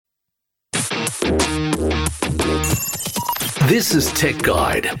This is Tech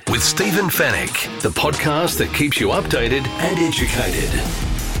Guide with Stephen Fennick, the podcast that keeps you updated and educated.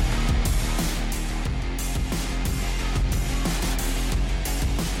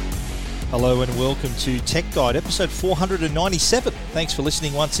 Hello and welcome to Tech Guide, episode 497. Thanks for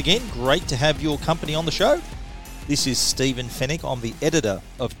listening once again. Great to have your company on the show. This is Stephen Fennick. I'm the editor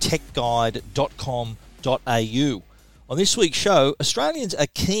of techguide.com.au. On this week's show, Australians are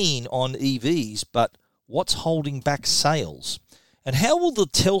keen on EVs, but what's holding back sales? And how will the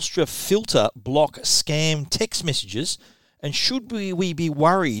Telstra filter block scam text messages? And should we be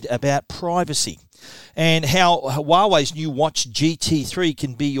worried about privacy? And how Huawei's new watch GT3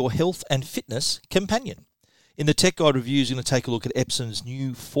 can be your health and fitness companion. In the Tech Guide reviews, we're going to take a look at Epson's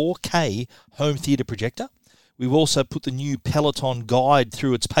new 4K home theatre projector. We've also put the new Peloton Guide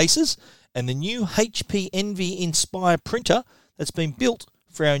through its paces and the new HP Envy Inspire printer that's been built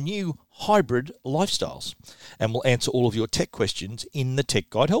for our new hybrid lifestyles. And we'll answer all of your tech questions in the Tech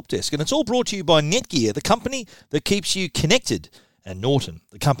Guide Help Desk. And it's all brought to you by Netgear, the company that keeps you connected, and Norton,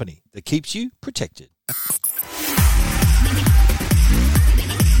 the company that keeps you protected.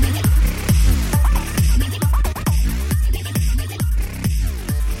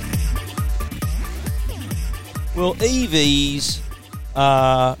 Well, EVs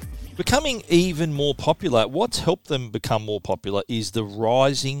are becoming even more popular. What's helped them become more popular is the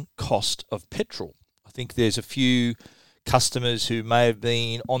rising cost of petrol. I think there's a few customers who may have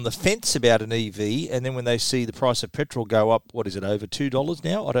been on the fence about an EV, and then when they see the price of petrol go up, what is it, over $2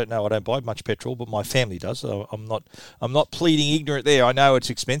 now? I don't know. I don't buy much petrol, but my family does, so I'm not pleading ignorant there. I know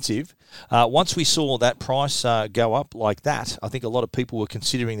it's expensive. Once we saw that price go up like that, I think a lot of people were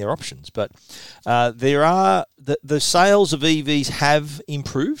considering their options. But the sales of EVs have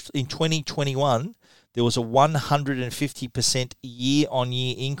improved. In 2021, there was a 150%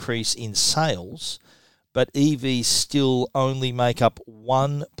 year-on-year increase in sales, but EVs still only make up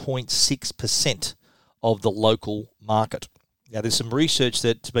 1.6% of the local market. Now, there's some research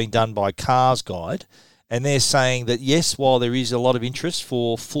that's been done by Cars Guide, and they're saying that, yes, while there is a lot of interest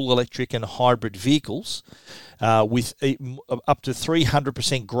for full electric and hybrid vehicles, with up to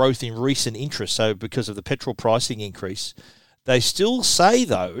 300% growth in recent interest, so because of the petrol pricing increase, they still say,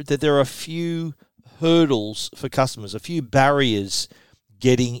 though, that there are a few hurdles for customers, a few barriers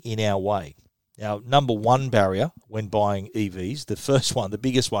getting in our way. Now, number one barrier when buying EVs, the first one, the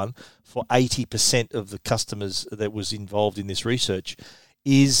biggest one for 80% of the customers that was involved in this research,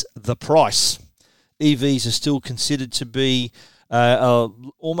 is the price. EVs are still considered to be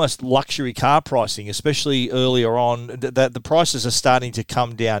almost luxury car pricing, especially earlier on. The prices are starting to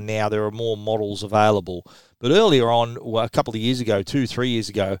come down now. There are more models available. But earlier on, a couple of years ago, 2-3 years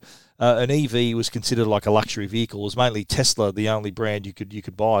ago, an EV was considered like a luxury vehicle. It was mainly Tesla, the only brand you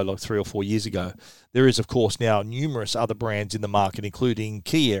could buy like 3 or 4 years ago. There is, of course, now numerous other brands in the market, including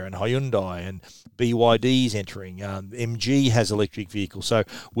Kia and Hyundai, and BYD's entering. MG has electric vehicles. So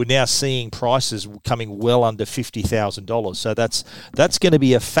we're now seeing prices coming well under $50,000. So that's going to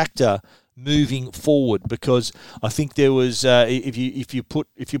be a factor moving forward, because I think there was if you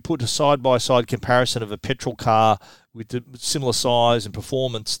put a side by side comparison of a petrol car with the similar size and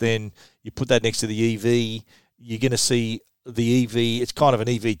performance, then you put that next to the EV, you're going to see the EV. It's kind of an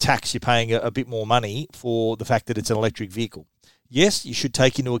EV tax. You're paying a bit more money for the fact that it's an electric vehicle. Yes, you should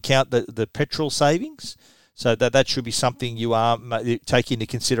take into account the petrol savings. So that should be something you are taking into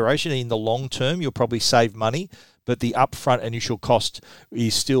consideration. In the long term, you'll probably save money, but the upfront initial cost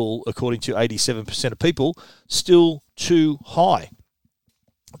is still, according to 87% of people, still too high.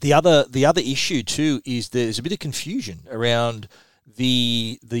 The other issue too is there's a bit of confusion around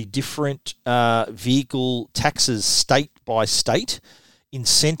the different vehicle taxes state by state.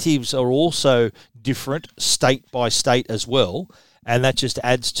 Incentives are also different state by state as well, and that just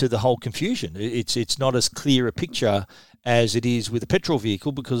adds to the whole confusion. It's not as clear a picture as it is with a petrol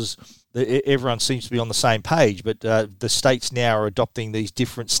vehicle, because everyone seems to be on the same page, but the states now are adopting these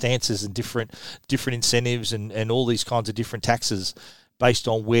different stances and different incentives and all these kinds of different taxes based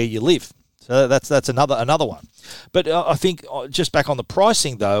on where you live. So that's another one. But I think just back on the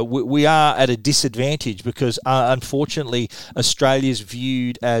pricing, though, we are at a disadvantage because, unfortunately, Australia's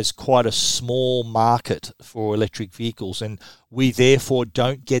viewed as quite a small market for electric vehicles, and we therefore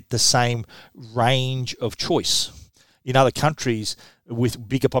don't get the same range of choice. In other countries with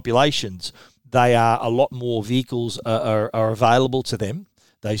bigger populations, they are a lot more vehicles are available to them.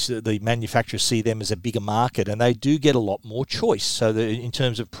 The manufacturers see them as a bigger market, and they do get a lot more choice. So in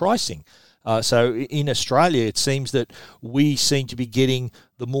terms of pricing, so in Australia, it seems that we seem to be getting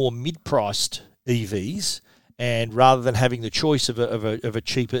the more mid-priced EVs, And rather than having the choice of a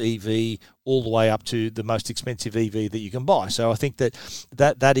cheaper EV all the way up to the most expensive EV that you can buy. So I think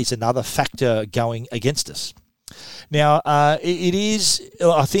that is another factor going against us. Now, it is,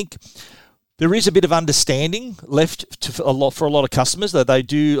 I think, there is a bit of understanding left for a lot of customers. That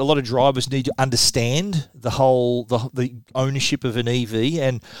a lot of drivers need to understand the ownership of an EV,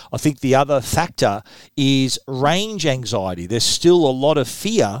 and I think the other factor is range anxiety. There's still a lot of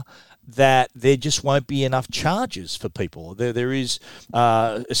fear that there just won't be enough charges for people. There is,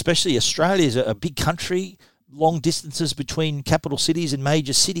 especially Australia is a big country, long distances between capital cities and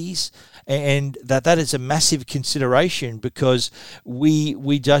major cities, and that is a massive consideration because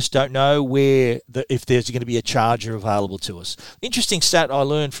we just don't know if there's going to be a charger available to us. Interesting stat I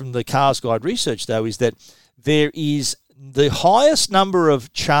learned from the Cars Guide research, though, is that there is the highest number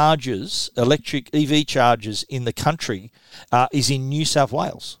of chargers, electric EV chargers in the country, is in New South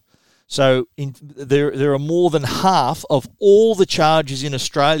Wales. So there are more than half of all the chargers in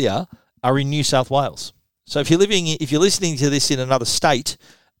Australia are in New South Wales. So if you're listening to this in another state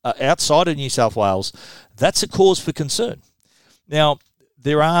outside of New South Wales, that's a cause for concern. Now,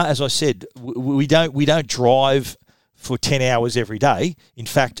 there are, as I said, we don't drive for 10 hours every day. In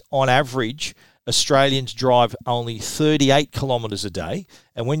fact, on average, Australians drive only 38 kilometres a day.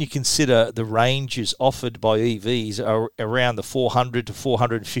 And when you consider the ranges offered by EVs are around the 400 to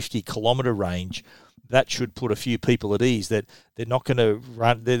 450 kilometre range, that should put a few people at ease that they're not going to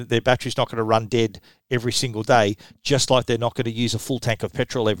run, their battery's not going to run dead every single day, just like they're not going to use a full tank of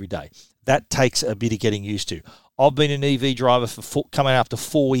petrol every day. That takes a bit of getting used to. I've been an EV driver for coming up to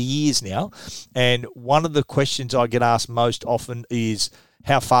 4 years now, and one of the questions I get asked most often is,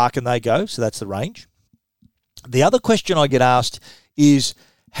 how far can they go? So that's the range. The other question I get asked is,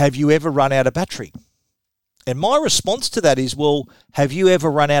 have you ever run out of battery? And my response to that is, well, have you ever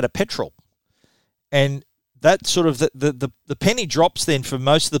run out of petrol? And that sort of the penny drops then for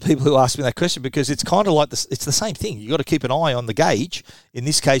most of the people who ask me that question, because it's kind of like this. It's the same thing. You've got to keep an eye on the gauge. In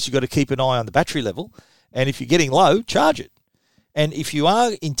this case, you've got to keep an eye on the battery level. And if you're getting low, charge it. And if you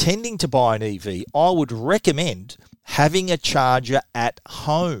are intending to buy an EV, I would recommend having a charger at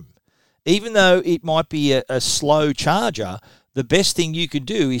home. Even though it might be a slow charger, the best thing you can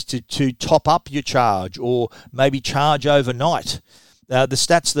do is to top up your charge or maybe charge overnight. The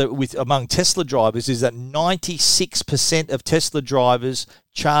stats that among Tesla drivers is that 96% of Tesla drivers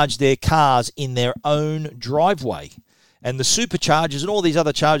charge their cars in their own driveway. And the superchargers and all these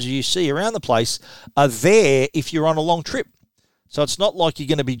other chargers you see around the place are there if you're on a long trip. So it's not like you're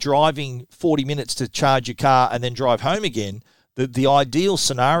going to be driving 40 minutes to charge your car and then drive home again. The ideal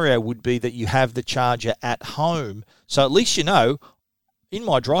scenario would be that you have the charger at home. So at least you know, in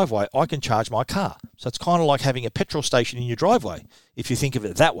my driveway, I can charge my car. So it's kind of like having a petrol station in your driveway, if you think of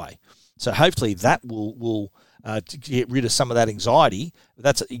it that way. So hopefully that will get rid of some of that anxiety.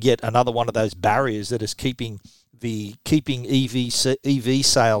 That's yet another one of those barriers that is keeping EV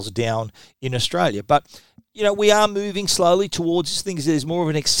sales down in Australia. But you know, we are moving slowly towards this thing. There's more of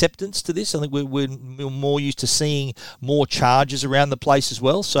an acceptance to this. I think we're more used to seeing more chargers around the place as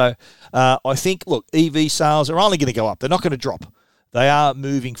well. So I think, look, EV sales are only going to go up. They're not going to drop. They are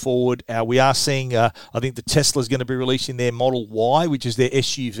moving forward. We are seeing, I think the Tesla is going to be releasing their Model Y, which is their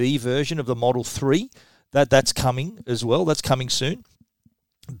SUV version of the Model 3. That's coming as well. That's coming soon.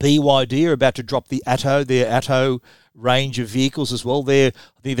 BYD are about to drop their Atto range of vehicles as well. I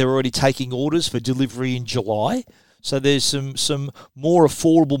think they're already taking orders for delivery in July. So there's some more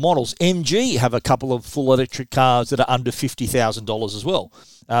affordable models. MG have a couple of full electric cars that are under $50,000 as well.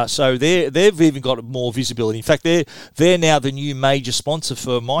 So they've even got more visibility. In fact, they're now the new major sponsor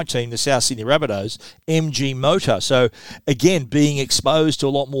for my team, the South Sydney Rabbitohs, MG Motor. So again, being exposed to a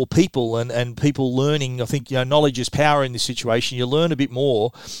lot more people and people learning. I think knowledge is power in this situation. You learn a bit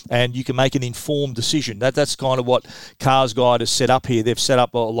more, and you can make an informed decision. That's kind of what Cars Guide has set up here. They've set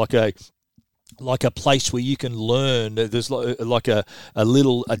up like a place where you can learn. There's like a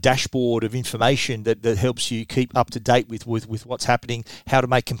dashboard of information that helps you keep up to date with what's happening, how to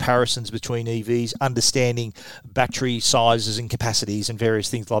make comparisons between EVs, understanding battery sizes and capacities and various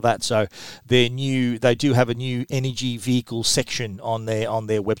things like that. So they do have a new energy vehicle section on their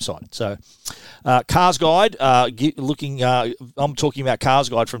website. So Cars Guide, I'm talking about Cars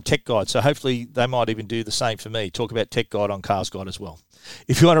Guide from Tech Guide. So hopefully they might even do the same for me, talk about Tech Guide on Cars Guide as well.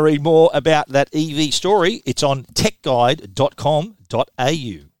 If you want to read more about that EV story, it's on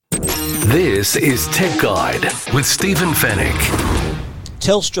techguide.com.au. This is Tech Guide with Stephen Fennick.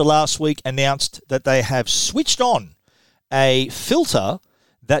 Telstra last week announced that they have switched on a filter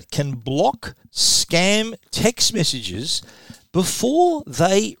that can block scam text messages before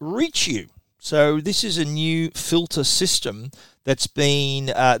they reach you. So this is a new filter system that's been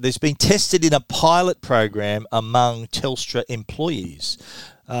tested in a pilot program among Telstra employees.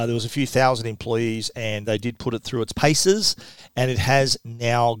 There was a few thousand employees, and they did put it through its paces, and it has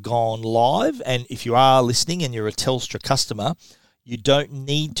now gone live. And if you are listening and you're a Telstra customer, you don't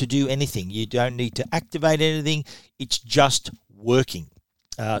need to do anything. You don't need to activate anything. It's just working.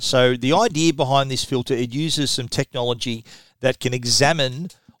 So the idea behind this filter, it uses some technology that can examine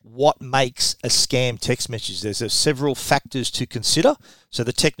what makes a scam text message. There's several factors to consider. So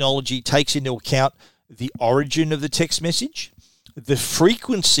the technology takes into account the origin of the text message, the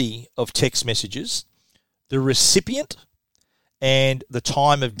frequency of text messages, the recipient, and the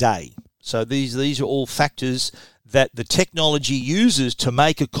time of day. So these are all factors that the technology uses to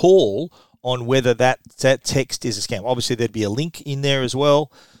make a call on whether that text is a scam. Obviously, there'd be a link in there as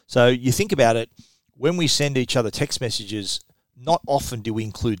well. So you think about it, when we send each other text messages, not often do we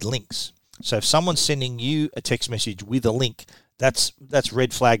include links. So if someone's sending you a text message with a link, that's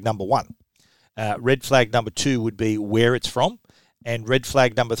red flag number one. Red flag number two would be where it's from. And red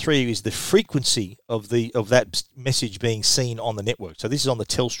flag number three is the frequency of that message being seen on the network. So this is on the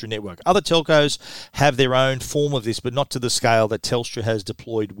Telstra network. Other telcos have their own form of this, but not to the scale that Telstra has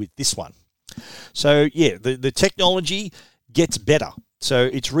deployed with this one. So yeah, the technology gets better. So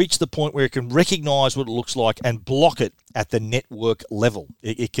it's reached the point where it can recognize what it looks like and block it at the network level.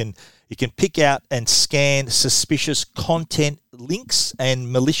 It can pick out and scan suspicious content links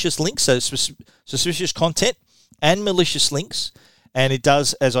and malicious links. So suspicious content and malicious links. And it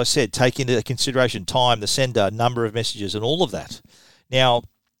does, as I said, take into consideration time, the sender, number of messages, and all of that. Now,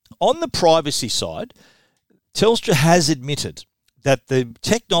 on the privacy side, Telstra has admitted that the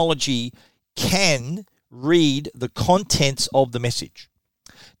technology can read the contents of the message.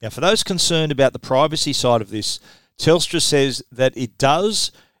 Now, for those concerned about the privacy side of this, Telstra says that it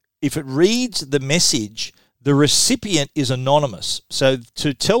does, if it reads the message, the recipient is anonymous. So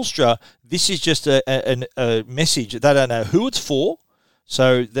to Telstra, this is just a message. They don't know who it's for,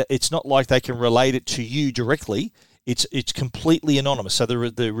 so that it's not like they can relate it to you directly. It's completely anonymous. So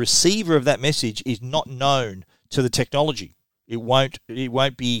the receiver of that message is not known to the technology. It won't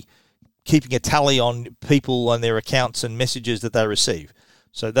be keeping a tally on people and their accounts and messages that they receive.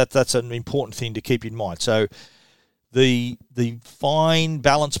 So that's an important thing to keep in mind. So the fine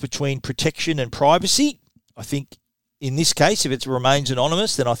balance between protection and privacy, I think in this case, if it remains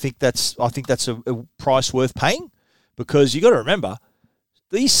anonymous, then I think that's a price worth paying, because you got to remember,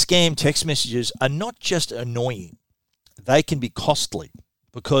 these scam text messages are not just annoying; they can be costly,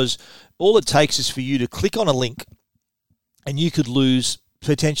 because all it takes is for you to click on a link, and you could lose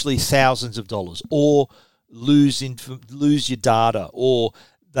potentially thousands of dollars, or lose your data, or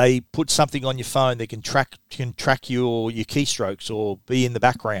they put something on your phone that can track your keystrokes or be in the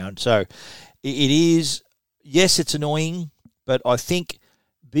background. So it is, yes, it's annoying, but I think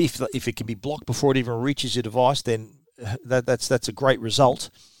if it can be blocked before it even reaches your device, then that's a great result.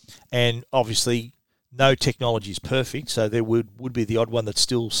 And obviously, no technology is perfect, so there would be the odd one that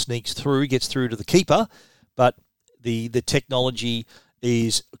still sneaks through, gets through to the keeper, but the technology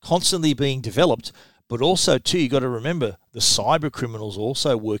is constantly being developed. But also, too, you got to remember the cyber criminals are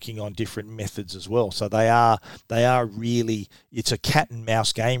also working on different methods as well. So they are really, it's a cat and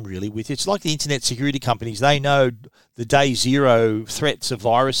mouse game really. It's like the internet security companies. They know the day zero threats of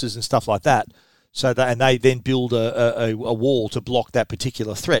viruses and stuff like that. And they then build a wall to block that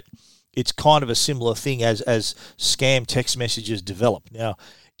particular threat. It's kind of a similar thing as scam text messages develop. Now,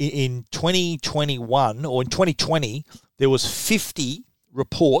 in 2021 or in 2020, there was 50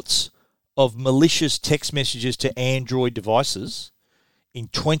 reports of malicious text messages to Android devices. In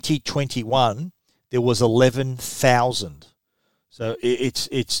 2021, there was 11,000. So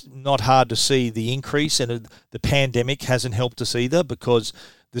it's not hard to see the increase, and the pandemic hasn't helped us either, because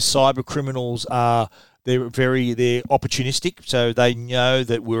the cyber criminals they're opportunistic. So they know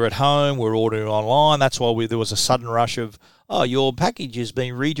that we're at home, we're ordering online. That's why there was a sudden rush of, your package has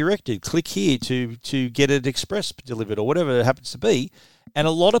been redirected. Click here to get it express delivered or whatever it happens to be. And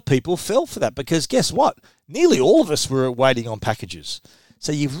a lot of people fell for that, because guess what? Nearly all of us were waiting on packages.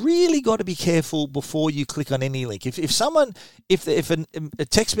 So you've really got to be careful before you click on any link. If a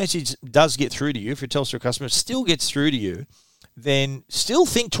text message does get through to you, if you're a Telstra customer, it still gets through to you, then still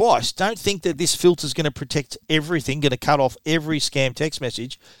think twice. Don't think that this filter is going to protect everything, going to cut off every scam text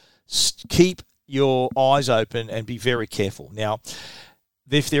message. Keep your eyes open and be very careful. Now,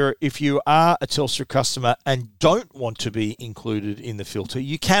 if you are a Telstra customer and don't want to be included in the filter,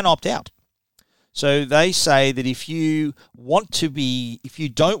 you can opt out. So they say that if you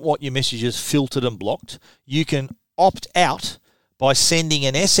don't want your messages filtered and blocked, you can opt out by sending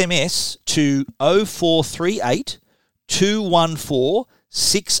an SMS to 0438 214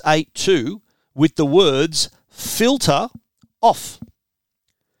 682 with the words filter off.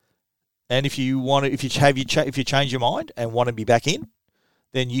 And if you change your mind and want to be back in,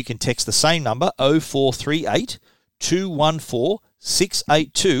 then you can text the same number 0438 214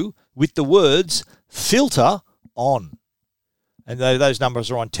 682 with the words filter on. And those numbers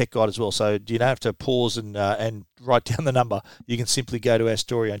are on Tech Guide as well, so you don't have to pause and write down the number. You can simply go to our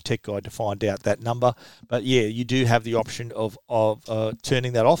story on Tech Guide to find out that number. But yeah, you do have the option of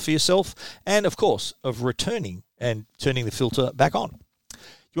turning that off for yourself, and of course of returning and turning the filter back on.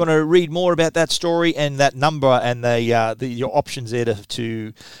 If you want to read more about that story and that number and your options there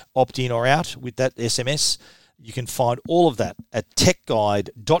to opt in or out with that SMS, you can find all of that at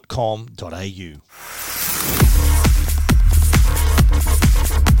techguide.com.au.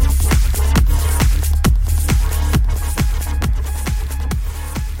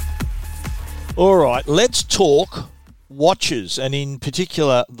 All right, let's talk watches, and in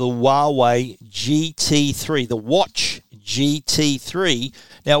particular the Huawei GT3, the Watch GT3.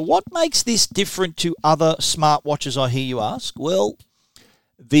 Now, what makes this different to other smartwatches, I hear you ask? Well,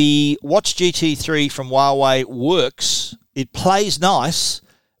 the Watch GT3 from Huawei works. It plays nice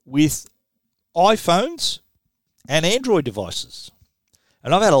with iPhones and Android devices.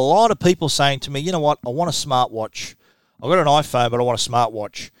 And I've had a lot of people saying to me, you know what, I want a smartwatch. I've got an iPhone, but I want a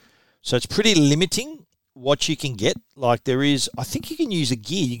smartwatch. So it's pretty limiting what you can get. Like there is, I think you can use a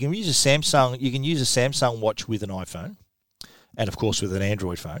Gear. You can use a Samsung watch with an iPhone, and of course with an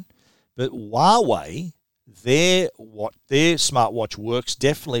Android phone. But Huawei, their smartwatch works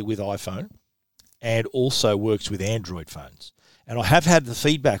definitely with iPhone, and also works with Android phones. And I have had the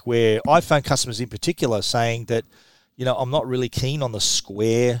feedback where iPhone customers in particular saying that, you know, I'm not really keen on the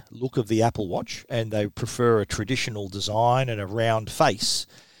square look of the Apple Watch, and they prefer a traditional design and a round face.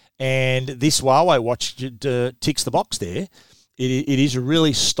 And this Huawei watch ticks the box there. It is a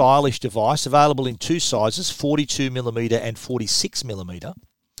really stylish device, available in two sizes, 42mm and 46mm.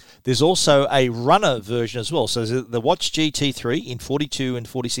 There's also a runner version as well. So there's the Watch GT3 in 42 and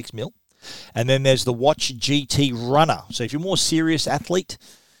 46mm. And then there's the Watch GT Runner. So if you're a more serious athlete,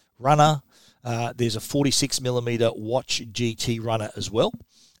 runner, there's a 46mm Watch GT Runner as well.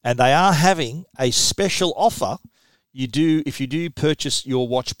 And they are having a special offer. If you do purchase your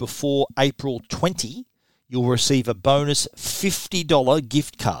watch before April 20, you'll receive a bonus $50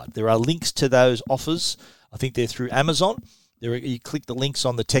 gift card. There are links to those offers. I think they're through Amazon. You click the links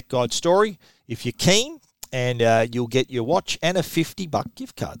on the Tech Guide story if you're keen, and you'll get your watch and a $50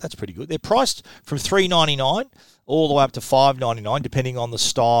 gift card. That's pretty good. They're priced from $3.99 all the way up to $5.99, depending on the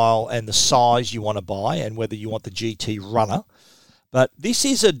style and the size you want to buy and whether you want the GT Runner. But this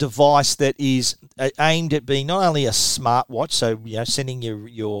is a device that is aimed at being not only a smartwatch, so sending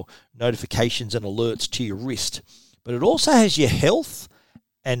your notifications and alerts to your wrist, but it also has your health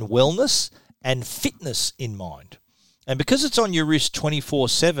and wellness and fitness in mind. And because it's on your wrist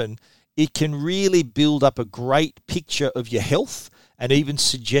 24/7, it can really build up a great picture of your health and even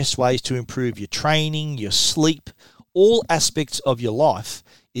suggest ways to improve your training, your sleep, all aspects of your life.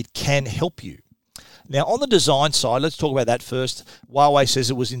 It can help you. Now, on the design side, let's talk about that first. Huawei says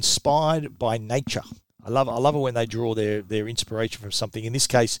it was inspired by nature. I love it when they draw their inspiration from something. In this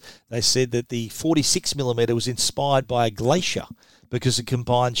case, they said that the 46mm was inspired by a glacier because it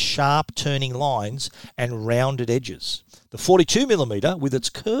combines sharp turning lines and rounded edges. The 42mm, with its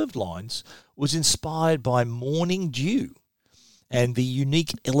curved lines, was inspired by morning dew and the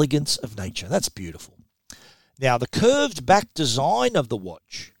unique elegance of nature. That's beautiful. Now, the curved back design of the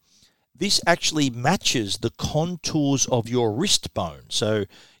watch, this actually matches the contours of your wrist bone. So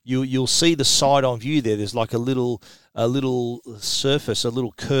you'll see the side-on view there. There's like a little surface, a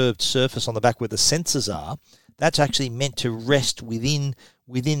little curved surface on the back where the sensors are. That's actually meant to rest within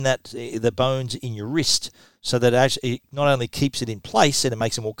that the bones in your wrist, so that actually it not only keeps it in place and it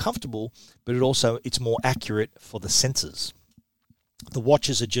makes it more comfortable, but it's more accurate for the sensors. The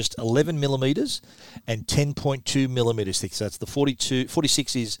watches are just 11mm and 10.2mm thick. So that's the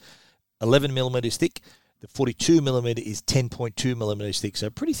 46 is 11mm thick. The 42mm is 10.2mm thick, so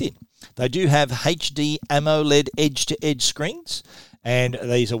pretty thin. They do have HD AMOLED edge-to-edge screens, and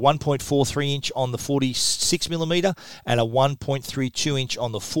these are 1.43 inch on the 46mm and a 1.32 inch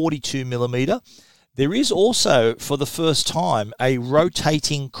on the 42mm. There is also, for the first time, a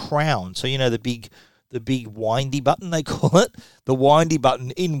rotating crown. So the big windy button, they call it. The windy button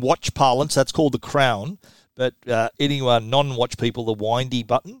in watch parlance, that's called the crown. But anyone non-watch people, the windy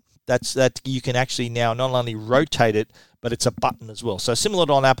button. that you can actually now not only rotate it, but it's a button as well. So similar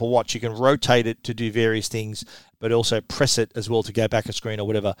to an Apple Watch, you can rotate it to do various things, but also press it as well to go back a screen or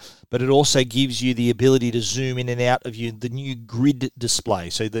whatever. But it also gives you the ability to zoom in and out of the new grid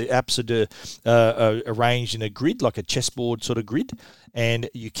display. So the apps are arranged in a grid, like a chessboard sort of grid, and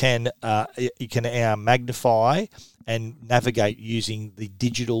you can magnify and navigate using the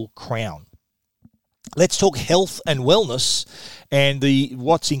digital crown. Let's talk health and wellness, and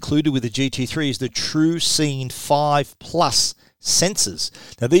what's included with the GT3 is the TrueScene 5 Plus sensors.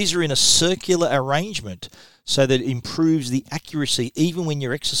 Now, these are in a circular arrangement so that it improves the accuracy even when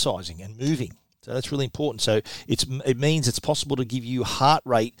you're exercising and moving. So that's really important. So it means it's possible to give you heart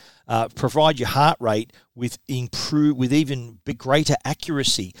rate, provide your heart rate with even greater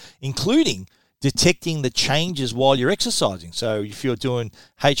accuracy, including detecting the changes while you're exercising. So if you're doing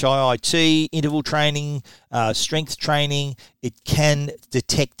HIIT, interval training, strength training, it can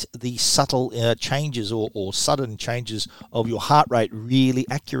detect the subtle changes or sudden changes of your heart rate really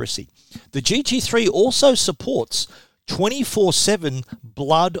accuracy. The GT3 also supports 24/7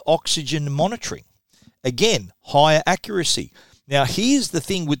 blood oxygen monitoring. Again, higher accuracy. Now, here's the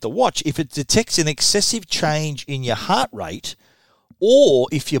thing with the watch. If it detects an excessive change in your heart rate, or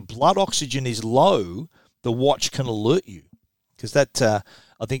if your blood oxygen is low, the watch can alert you. Because I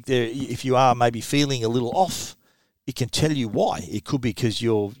think if you are maybe feeling a little off, it can tell you why. It could be because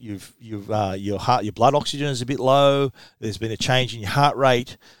your blood oxygen is a bit low. There's been a change in your heart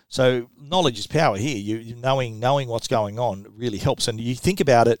rate. So knowledge is power here. You knowing what's going on really helps. And you think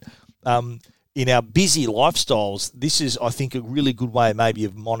about it. In our busy lifestyles, this is, I think, a really good way maybe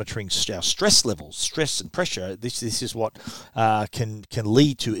of monitoring our stress levels, stress and pressure. This is what can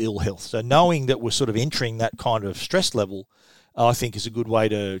lead to ill health. So knowing that we're sort of entering that kind of stress level, I think is a good way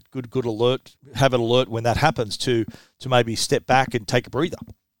to good alert, have an alert when that happens to maybe step back and take a breather.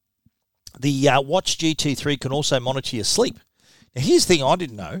 The Watch GT3 can also monitor your sleep. Now, here's the thing I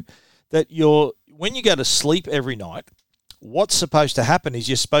didn't know, that when you go to sleep every night, what's supposed to happen is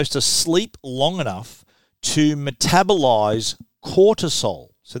you're supposed to sleep long enough to metabolize cortisol.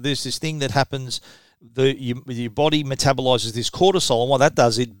 So there's this thing that happens, your body metabolizes this cortisol, and what that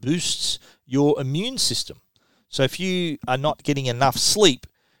does, it boosts your immune system. So if you are not getting enough sleep,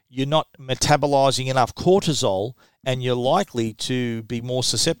 you're not metabolizing enough cortisol, and you're likely to be more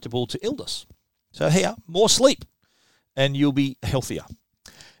susceptible to illness. So here, more sleep, and you'll be healthier.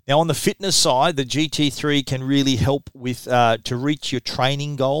 Now, on the fitness side, the GT3 can really help with to reach your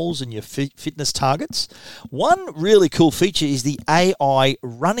training goals and your fitness targets. One really cool feature is the AI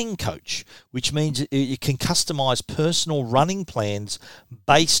running coach, which means you can customize personal running plans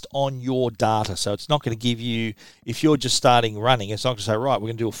based on your data. So it's not going to give you, if you're just starting running, it's not going to say, right, we're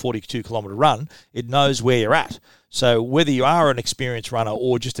going to do a 42-kilometre run. It knows where you're at. So whether you are an experienced runner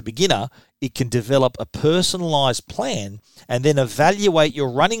or just a beginner, it can develop a personalized plan and then evaluate your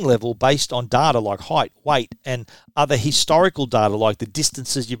running level based on data like height, weight, and other historical data like the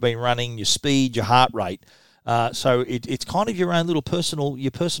distances you've been running, your speed, your heart rate. So it's kind of your own little personal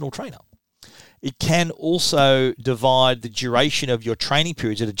trainer. It can also divide the duration of your training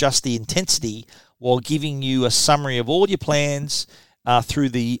periods and adjust the intensity while giving you a summary of all your plans through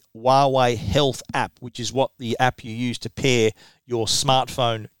the Huawei Health app, which is what the app you use to pair your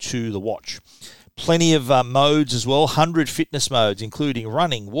smartphone to the watch. Plenty of modes as well, 100 fitness modes, including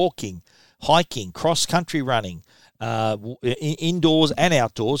running, walking, hiking, cross-country running, indoors and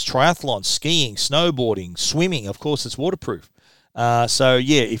outdoors, triathlon, skiing, snowboarding, swimming. Of course, it's waterproof. So,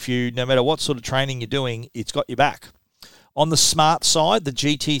 if no matter what sort of training you're doing, it's got your back. On the smart side, the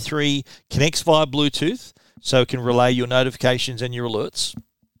GT3 connects via Bluetooth, so it can relay your notifications and your alerts.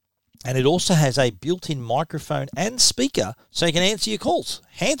 And it also has a built-in microphone and speaker, so you can answer your calls,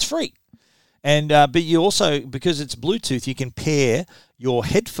 hands-free. And but you also, because it's Bluetooth, you can pair your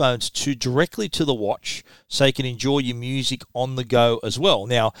headphones directly to the watch, so you can enjoy your music on the go as well.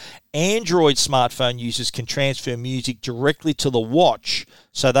 Now, Android smartphone users can transfer music directly to the watch,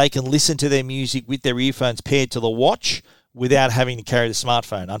 so they can listen to their music with their earphones paired to the watch without having to carry the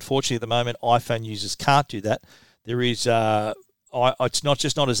smartphone. Unfortunately, at the moment, iPhone users can't do that. There is, it's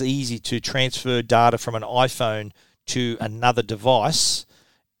not as easy to transfer data from an iPhone to another device,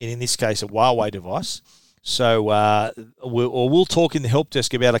 and in this case, a Huawei device. So we'll talk in the help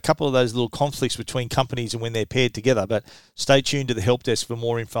desk about a couple of those little conflicts between companies and when they're paired together, but stay tuned to the help desk for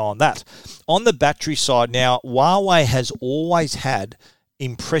more info on that. On the battery side now, Huawei has always had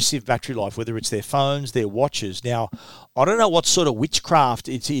impressive battery life, whether it's their phones, their watches. Now, I don't know what sort of witchcraft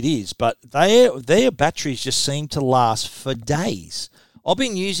it is, but their batteries just seem to last for days. I've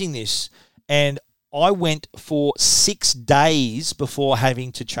been using this, and I went for 6 days before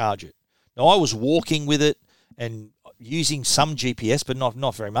having to charge it. Now, I was walking with it and using some GPS, but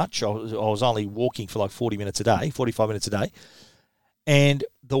not very much. I was only walking for like 40 minutes a day, 45 minutes a day. And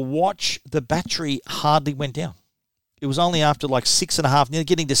the battery hardly went down. It was only after like 6.5, nearly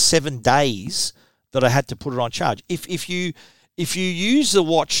getting to 7 days that I had to put it on charge. If you use the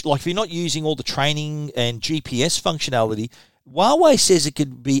watch, like if you're not using all the training and GPS functionality, Huawei says it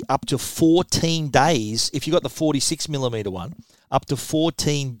could be up to 14 days, if you got the 46mm one, up to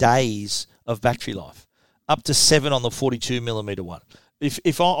 14 days of battery life, up to 7 on the 42mm one.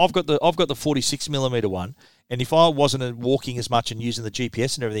 I've got the 46mm one, and if I wasn't walking as much and using the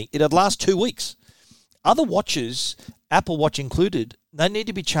GPS and everything, it'd last 2 weeks. Other watches, Apple Watch included, they need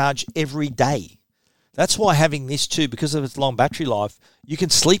to be charged every day. That's why having this too, because of its long battery life, you can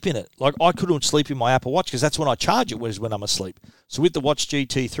sleep in it. Like I couldn't sleep in my Apple Watch because that's when I charge it, was when I'm asleep. So with the Watch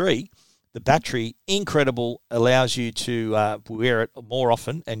GT3, the battery, incredible, allows you to wear it more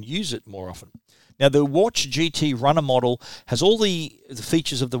often and use it more often. Now, the Watch GT Runner model has all the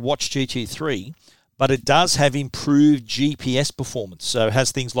features of the Watch GT3, but it does have improved GPS performance. So it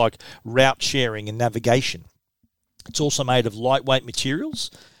has things like route sharing and navigation. It's also made of lightweight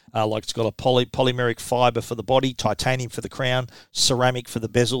materials. Like it's got a polymeric fibre for the body, titanium for the crown, ceramic for the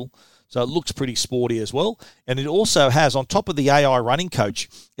bezel. So it looks pretty sporty as well. And it also has, on top of the AI running coach,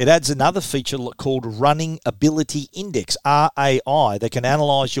 it adds another feature called Running Ability Index, RAI, that can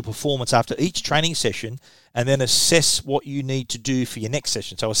analyse your performance after each training session and then assess what you need to do for your next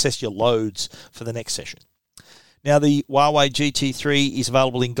session. So assess your loads for the next session. Now, the Huawei GT3 is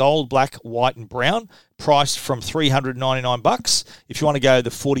available in gold, black, white, and brown, priced from $399. If you want to go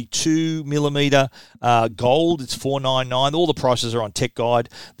the 42mm gold, it's $499. All the prices are on Tech Guide.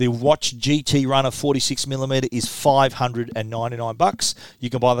 The Watch GT Runner 46mm is $599. You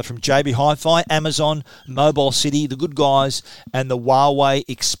can buy that from JB Hi-Fi, Amazon, Mobile City, The Good Guys, and the Huawei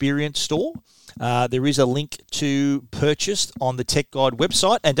Experience Store. There is a link to purchase on the Tech Guide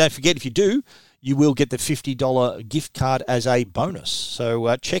website. And don't forget, if you do, you will get the $50 gift card as a bonus.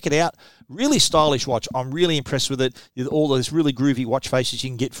 So check it out. Really stylish watch. I'm really impressed with it. All those really groovy watch faces you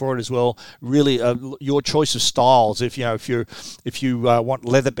can get for it as well. Really, your choice of styles. If you want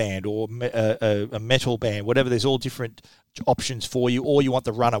leather band or a metal band, whatever. There's all different options for you. Or you want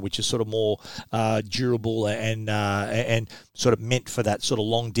the runner, which is sort of more durable and sort of meant for that sort of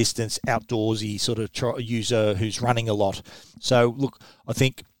long distance outdoorsy sort of user who's running a lot. So look, I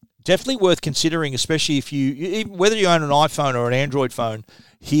think definitely worth considering, especially if whether you own an iPhone or an Android phone.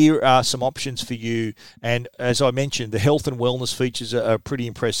 Here are some options for you. And as I mentioned, the health and wellness features are pretty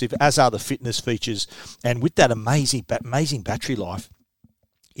impressive, as are the fitness features. And with that amazing battery life,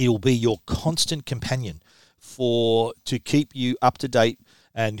 it'll be your constant companion to keep you up to date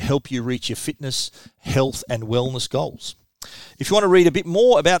and help you reach your fitness, health, and wellness goals. If you want to read a bit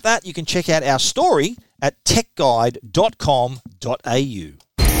more about that, you can check out our story at techguide.com.au.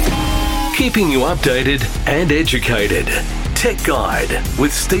 Keeping you updated and educated. Tech Guide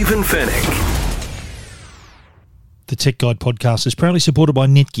with Stephen Fennick. The Tech Guide podcast is proudly supported by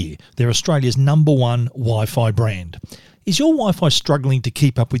Netgear. They're Australia's #1 Wi-Fi brand. Is your Wi-Fi struggling to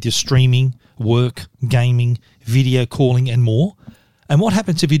keep up with your streaming, work, gaming, video calling and more? And what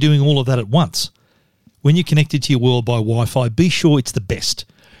happens if you're doing all of that at once? When you're connected to your world by Wi-Fi, be sure it's the best.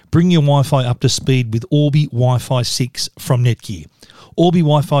 Bring your Wi-Fi up to speed with Orbi Wi-Fi 6 from Netgear. Orbi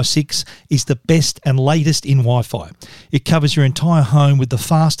Wi-Fi 6 is the best and latest in Wi-Fi. It covers your entire home with the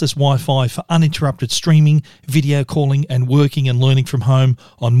fastest Wi-Fi for uninterrupted streaming, video calling and working and learning from home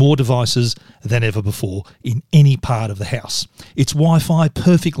on more devices than ever before in any part of the house. It's Wi-Fi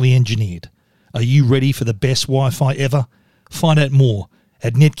perfectly engineered. Are you ready for the best Wi-Fi ever? Find out more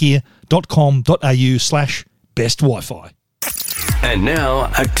at netgear.com.au/best Wi-Fi. And now,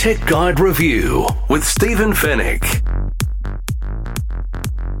 a Tech Guide review with Stephen Fennick.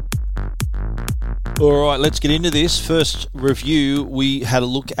 All right, let's get into this. First review, we had a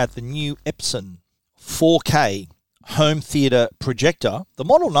look at the new Epson 4K home theatre projector. The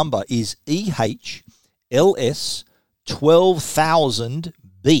model number is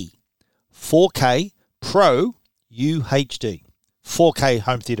EHLS12000B. 4K Pro UHD. 4K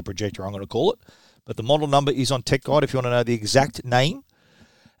home theatre projector, I'm going to call it. But the model number is on Tech Guide if you want to know the exact name.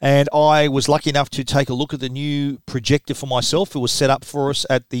 And I was lucky enough to take a look at the new projector for myself. It was set up for us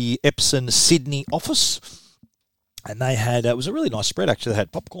at the Epson Sydney office, and they had it was a really nice spread actually. They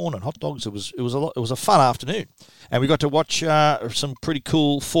had popcorn and hot dogs. It was a fun afternoon, and we got to watch some pretty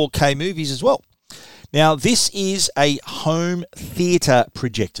cool 4K movies as well. Now, this is a home theatre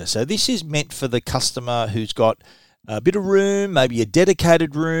projector, so this is meant for the customer who's got a bit of room, maybe a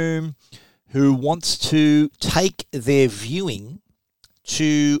dedicated room, who wants to take their viewing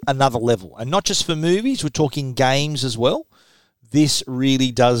to another level. And not just for movies, we're talking games as well. This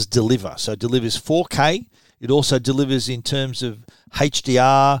really does deliver. So it delivers 4K. It also delivers in terms of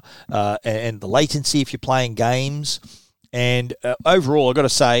HDR and the latency if you're playing games. And overall, I've got to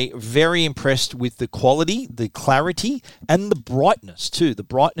say, very impressed with the quality, the clarity, and the brightness too. The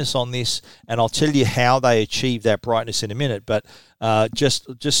brightness on this, and I'll tell you how they achieve that brightness in a minute. But just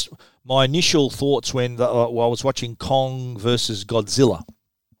my initial thoughts when I was watching Kong versus Godzilla,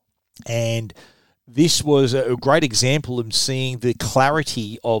 and this was a great example of seeing the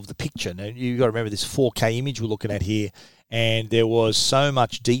clarity of the picture. Now, you've got to remember this 4K image we're looking at here, and there was so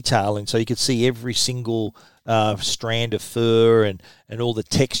much detail, and so you could see every single strand of fur and all the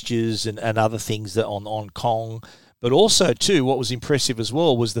textures and other things that on Kong. But also, too, what was impressive as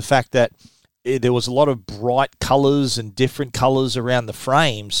well was the fact that there was a lot of bright colours and different colours around the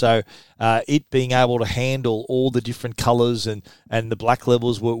frame. So it being able to handle all the different colours and the black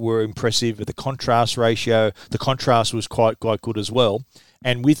levels were impressive. The contrast ratio, the contrast was quite good as well.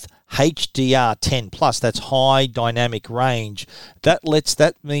 And with HDR10+, that's high dynamic range, that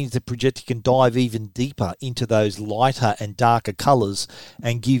means the projector can dive even deeper into those lighter and darker colours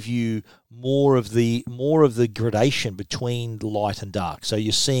and give you more of the gradation between the light and dark. So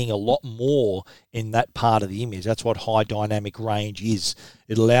you're seeing a lot more in that part of the image. That's what high dynamic range is.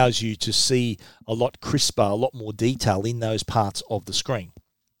 It allows you to see a lot crisper, a lot more detail in those parts of the screen.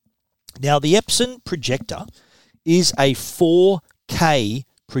 Now, the Epson projector is a 4K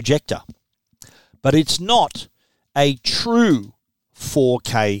projector, but it's not a true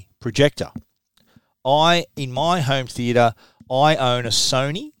 4K projector. In my home theater, I own a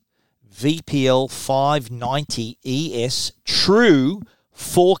Sony VPL 590 ES true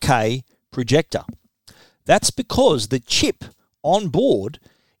 4K projector. That's because the chip on board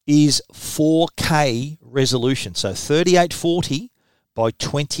is 4K resolution, so 3840 by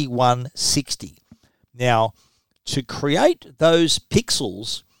 2160. Now, to create those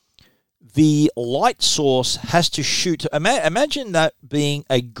pixels, the light source has to shoot. Imagine that being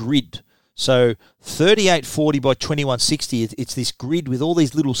a grid. So 3840 by 2160, it's this grid with all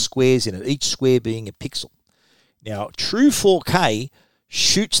these little squares in it, each square being a pixel. Now, true 4K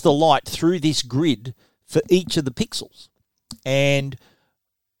shoots the light through this grid for each of the pixels. And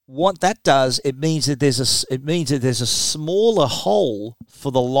what that does, it means that there's a smaller hole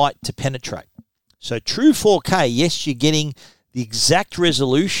for the light to penetrate. So true 4K, yes, you're getting the exact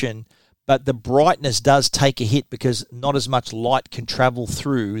resolution, but the brightness does take a hit because not as much light can travel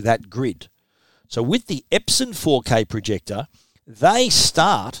through that grid. So with the Epson 4K projector, they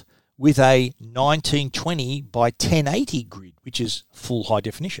start with a 1920 by 1080 grid, which is full high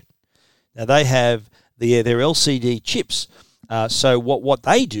definition. Now they have their LCD chips. So what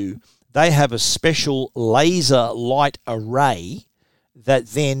they do, they have a special laser light array that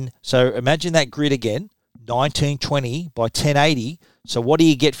then, so imagine that grid again, 1920 by 1080. So what do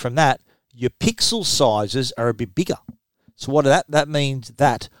you get from that? Your pixel sizes are a bit bigger. So what that means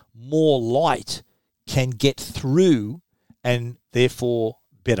that more light can get through and therefore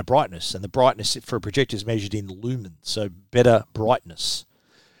better brightness. And the brightness for a projector is measured in lumens, so better brightness.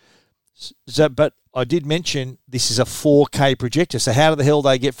 So, but I did mention this is a 4K projector. So how the hell do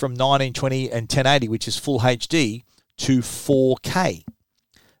they get from 1920 and 1080, which is full HD, to 4K?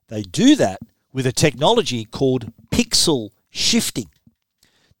 They do that with a technology called pixel shifting.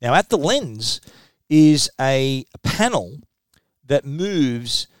 Now, at the lens is a panel that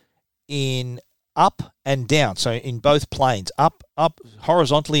moves in up and down, so in both planes, up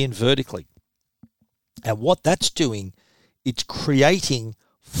horizontally and vertically. And what that's doing, it's creating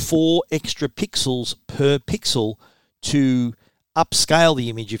 4 extra pixels per pixel to upscale the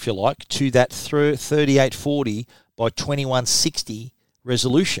image, if you like, to that 3840 by 2160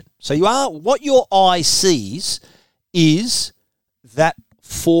 resolution. So what your eye sees is that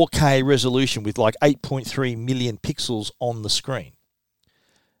 4K resolution with like 8.3 million pixels on the screen.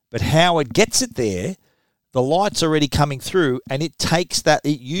 But how it gets it there, the light's already coming through, and it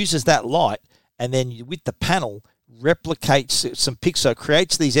uses that light, and then with the panel replicates some pixel,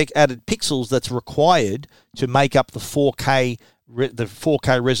 creates these added pixels that's required to make up the 4K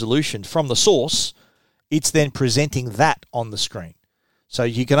resolution from the source. It's then presenting that on the screen. So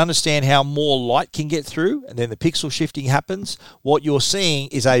you can understand how more light can get through, and then the pixel shifting happens. What you're seeing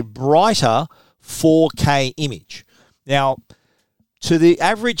is a brighter 4K image. Now, to the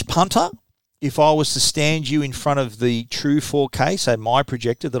average punter, if I was to stand you in front of the true 4K, so my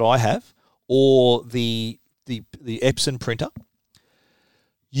projector that I have, or the Epson printer,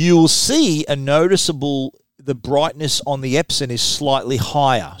 you'll see a noticeable the brightness on the Epson is slightly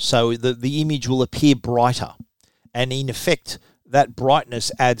higher, so the image will appear brighter. And in effect, that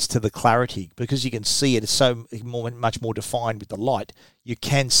brightness adds to the clarity because you can see it is so much more defined with the light. You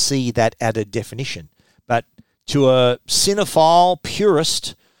can see that added definition. But to a cinephile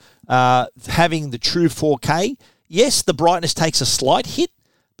purist, having the true 4K, yes, the brightness takes a slight hit,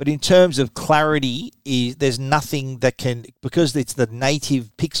 but in terms of clarity, there's nothing that can, because it's the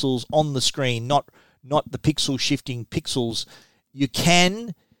native pixels on the screen, not the pixel shifting pixels. You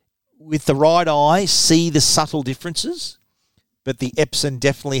can, with the right eye, see the subtle differences, but the Epson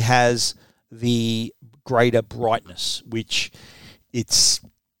definitely has the greater brightness, which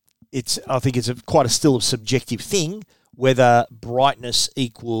I think it's quite still a subjective thing whether brightness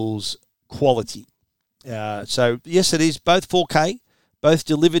equals quality. So yes, it is both 4K, both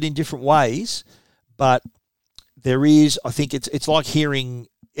delivered in different ways, but there is, I think it's like hearing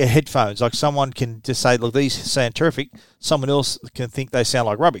headphones. Like someone can just say, look, these sound terrific. Someone else can think they sound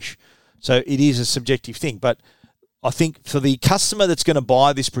like rubbish. So it is a subjective thing. But I think for the customer that's going to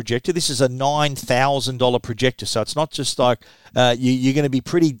buy this projector, this is a $9,000 projector. So it's not just like you're going to be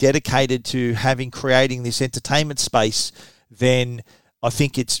pretty dedicated to creating this entertainment space. Then I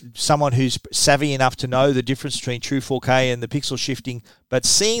think it's someone who's savvy enough to know the difference between true 4K and the pixel shifting. But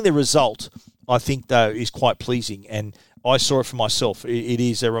seeing the result, I think, though, is quite pleasing. And I saw it for myself. It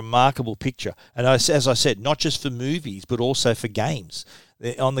is a remarkable picture. And as I said, not just for movies, but also for games.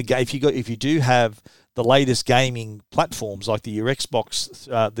 If you do have the latest gaming platforms like your Xbox,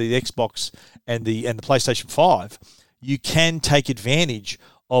 the Xbox and the PlayStation 5, you can take advantage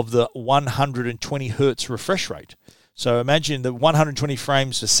of the 120 hertz refresh rate. So imagine the 120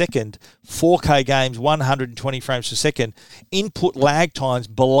 frames per second, 4K games, 120 frames per second, input lag times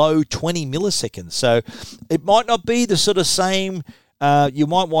below 20 milliseconds. So it might not be the sort of same. You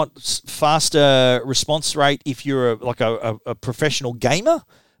might want faster response rate if you're a professional gamer,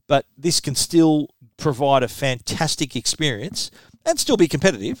 but this can still provide a fantastic experience and still be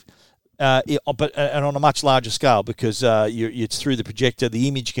competitive, but on a much larger scale because it's through the projector. The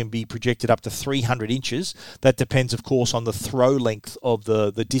image can be projected up to 300 inches. That depends, of course, on the throw length of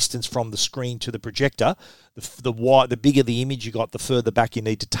the distance from the screen to the projector. The bigger the image you got, the further back you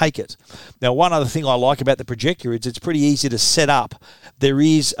need to take it. Now, one other thing I like about the projector is it's pretty easy to set up. There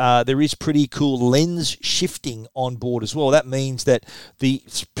is pretty cool lens shifting on board as well. That means that the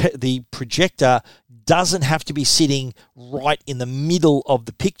projector doesn't have to be sitting right in the middle of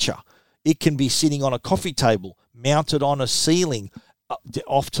the picture. It can be sitting on a coffee table, mounted on a ceiling,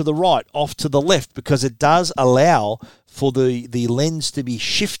 off to the right, off to the left, because it does allow for the lens to be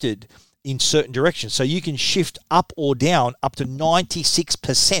shifted in certain directions. So you can shift up or down up to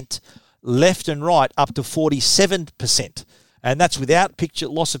 96%, left and right up to 47%. And that's without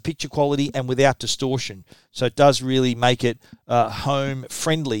loss of picture quality and without distortion. So it does really make it home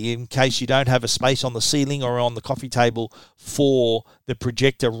friendly in case you don't have a space on the ceiling or on the coffee table for the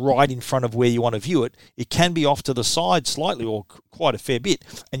projector right in front of where you want to view it. It can be off to the side slightly or quite a fair bit,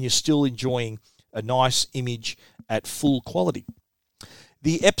 and you're still enjoying a nice image at full quality.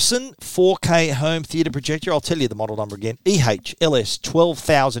 The Epson 4K home theatre projector, I'll tell you the model number again, EHLS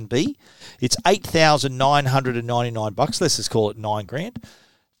 12000B. It's $8,999. Let's just call it $9,000.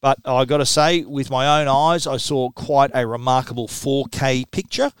 But I got to say, with my own eyes, I saw quite a remarkable 4K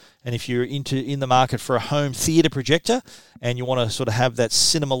picture. And if you're in the market for a home theatre projector and you want to sort of have that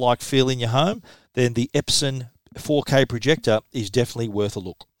cinema-like feel in your home, then the Epson 4K projector is definitely worth a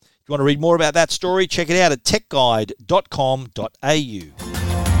look. If you want to read more about that story, check it out at techguide.com.au.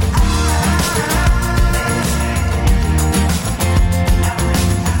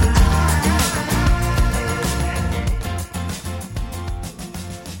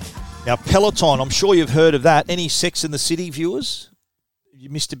 Now, Peloton, I'm sure you've heard of that. Any Sex and the City viewers?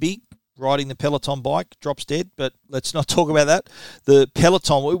 Mr. Big riding the Peloton bike drops dead, but let's not talk about that. The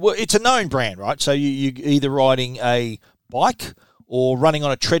Peloton, it's a known brand, right? So you're either riding a bike or running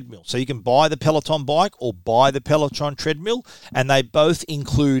on a treadmill. So you can buy the Peloton bike or buy the Peloton treadmill, and they both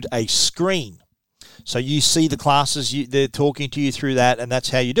include a screen. So you see the classes, they're talking to you through that, and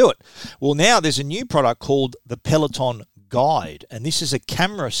that's how you do it. Well, now there's a new product called the Peloton Guide, and this is a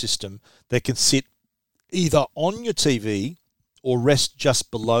camera system that can sit either on your TV or rest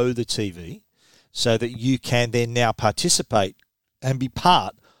just below the TV so that you can then now participate and be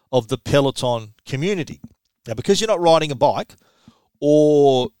part of the Peloton community. Now, because you're not riding a bike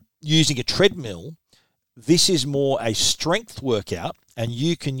or using a treadmill, this is more a strength workout, and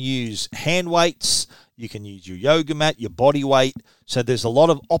you can use hand weights, you can use your yoga mat, your body weight. So there's a lot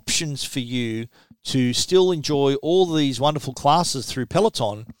of options for you to still enjoy all these wonderful classes through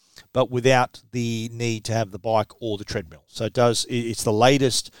Peloton, but without the need to have the bike or the treadmill. So it's the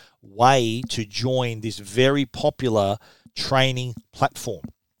latest way to join this very popular training platform.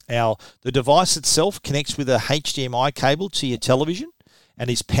 Now, the device itself connects with a HDMI cable to your television and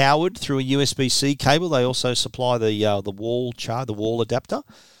is powered through a USB-C cable. They also supply the wall adapter.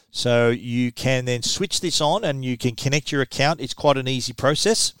 So you can then switch this on and you can connect your account. It's quite an easy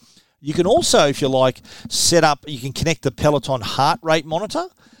process. You can also, if you like, you can connect the Peloton heart rate monitor,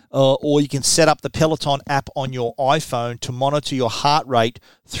 or you can set up the Peloton app on your iPhone to monitor your heart rate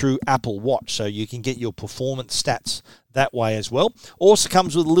through Apple Watch. So you can get your performance stats that way as well. Also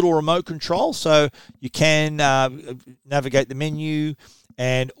comes with a little remote control, so you can navigate the menu,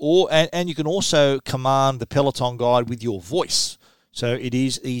 and you can also command the Peloton Guide with your voice. So it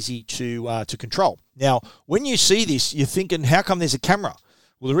is easy to control. Now, when you see this, you're thinking, how come there's a camera?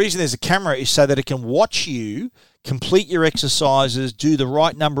 Well, the reason there's a camera is so that it can watch you complete your exercises, do the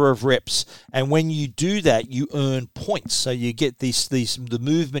right number of reps, and when you do that, you earn points. So you get the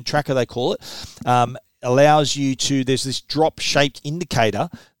movement tracker, they call it, allows you to, there's this drop-shaped indicator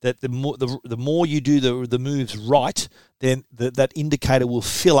that the more you do the moves right, then that indicator will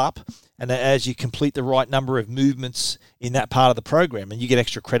fill up, and as you complete the right number of movements in that part of the program, and you get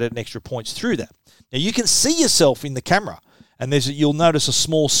extra credit and extra points through that. Now, you can see yourself in the camera, and you'll notice a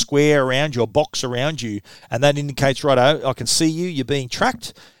small square around you, a box around you, and that indicates, right, I can see you, you're being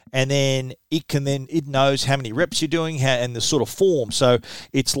tracked, and then it knows how many reps you're doing and the sort of form. So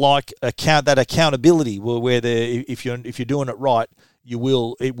it's like that accountability where if you're doing it right, it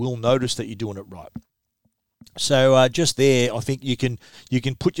will notice that you're doing it right. So just there, I think you can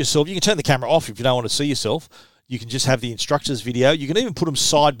put yourself. You can turn the camera off if you don't want to see yourself. You can just have the instructor's video. You can even put them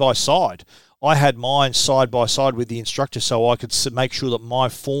side by side. I had mine side by side with the instructor, so I could make sure that my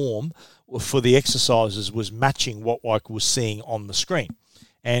form for the exercises was matching what I was seeing on the screen.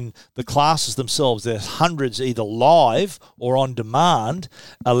 And the classes themselves, there's hundreds either live or on demand,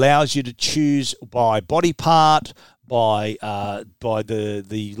 allows you to choose by body part, by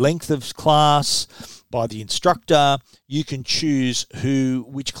the length of class, by the instructor. You can choose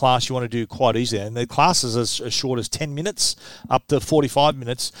which class you want to do quite easily. And the classes are as short as 10 minutes up to 45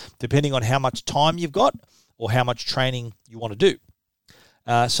 minutes, depending on how much time you've got or how much training you want to do.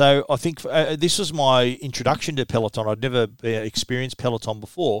 So I think this was my introduction to Peloton. I'd never experienced Peloton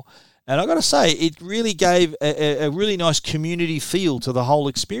before. And I've got to say, it really gave a really nice community feel to the whole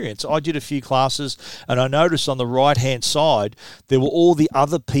experience. I did a few classes, and I noticed on the right-hand side, there were all the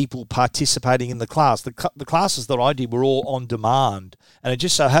other people participating in the class. The classes that I did were all on demand. And it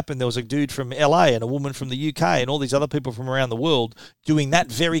just so happened there was a dude from LA and a woman from the UK and all these other people from around the world doing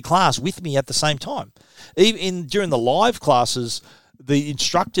that very class with me at the same time. Even during the live classes, the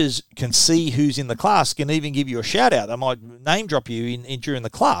instructors can see who's in the class, can even give you a shout out. They might name drop you during the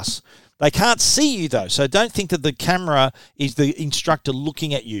class. They can't see you though, so don't think that the camera is the instructor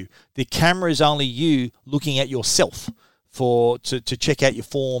looking at you. The camera is only you looking at yourself to check out your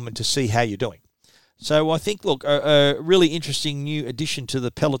form and to see how you're doing. So I think, look, a really interesting new addition to the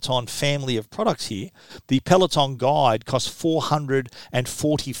Peloton family of products here. The Peloton Guide costs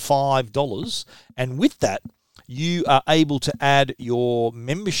 $445, and with that, you are able to add your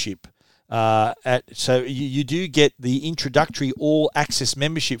membership. So you do get the introductory all-access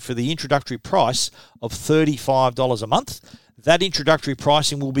membership for the introductory price of $35 a month. That introductory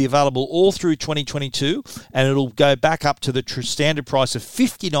pricing will be available all through 2022, and it'll go back up to the standard price of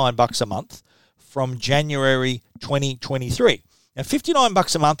 $59 a month from January 2023. Now,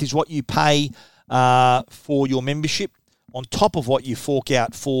 $59 a month is what you pay for your membership, on top of what you fork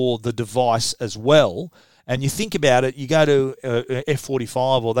out for the device as well. And you think about it, you go to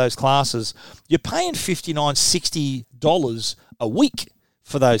F45 or those classes, you're paying $59, $60 a week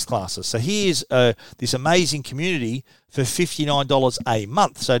for those classes. So here's this amazing community for $59 a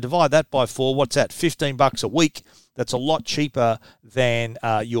month. So divide that by 4, what's that? $15 a week. That's a lot cheaper than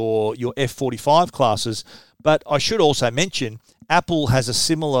your F45 classes. But I should also mention, Apple has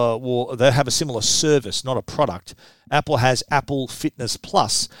they have a similar service, not a product. Apple has Apple Fitness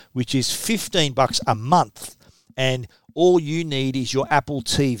Plus, which is $15 a month, and all you need is your Apple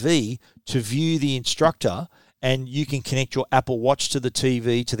TV to view the instructor, and you can connect your Apple Watch to the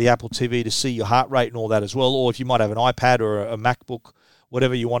TV, to the Apple TV, to see your heart rate and all that as well. Or if you might have an iPad or a MacBook,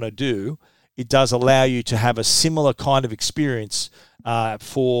 whatever you want to do, it does allow you to have a similar kind of experience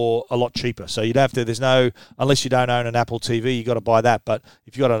for a lot cheaper. So you don't have to, unless you don't own an Apple TV, you got to buy that. But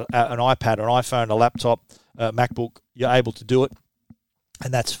if you've got an iPad, an iPhone, a laptop, MacBook, you're able to do it.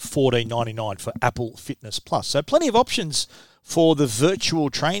 And that's $14.99 for Apple Fitness Plus. So plenty of options for the virtual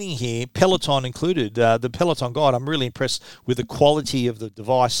training here, Peloton included, the Peloton Guide. I'm really impressed with the quality of the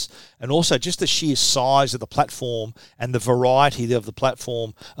device and also just the sheer size of the platform and the variety of the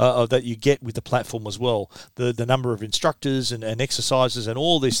platform that you get with the platform as well. The number of instructors and exercises and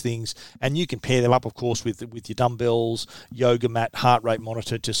all these things. And you can pair them up, of course, with your dumbbells, yoga mat, heart rate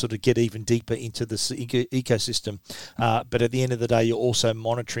monitor to sort of get even deeper into this ecosystem. But at the end of the day, you're also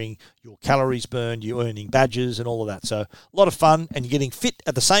monitoring your calories burned, you're earning badges and all of that. So a lot of fun, and you're getting fit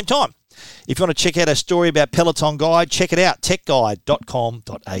at the same time. If you want to check out our story about Peloton Guide, check it out,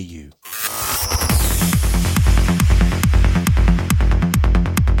 techguide.com.au.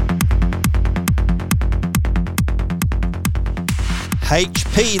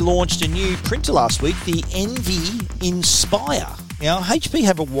 HP launched a new printer last week, the Envy Inspire. Now, HP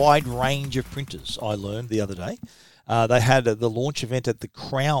have a wide range of printers, I learned the other day. They had the launch event at the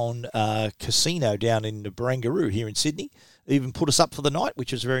Crown Casino down in Barangaroo here in Sydney. They even put us up for the night,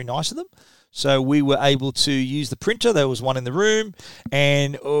 which was very nice of them. So we were able to use the printer. There was one in the room,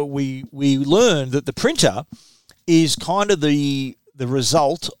 and we learned that the printer is kind of the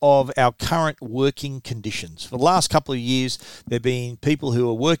result of our current working conditions. For the last couple of years, there have been people who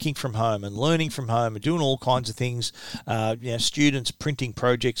are working from home and learning from home and doing all kinds of things, students printing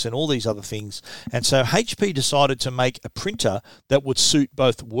projects and all these other things. And so HP decided to make a printer that would suit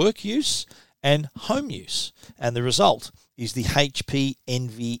both work use and home use. And the result is the HP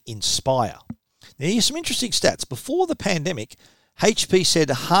Envy Inspire. Now, here's some interesting stats. Before the pandemic, HP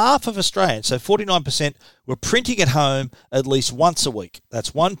said half of Australians, so 49%, were printing at home at least once a week.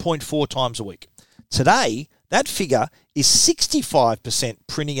 That's 1.4 times a week. Today, that figure is 65%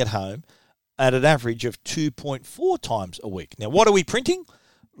 printing at home at an average of 2.4 times a week. Now, what are we printing?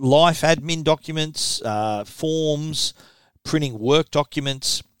 Life admin documents, forms, printing work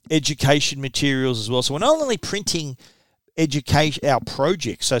documents, education materials as well. So we're not only printing education, our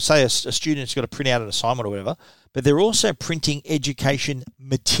projects. So say a student's got to print out an assignment or whatever, but they're also printing education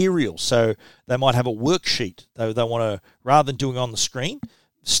materials. So they might have a worksheet. They want to, rather than doing it on the screen,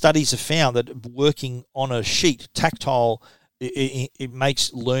 studies have found that working on a sheet, tactile, it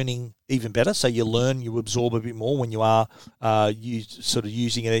makes learning even better. So you learn, you absorb a bit more when you are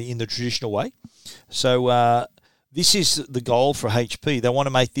using it in the traditional way. So this is the goal for HP. They want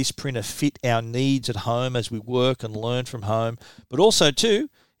to make this printer fit our needs at home as we work and learn from home, but also too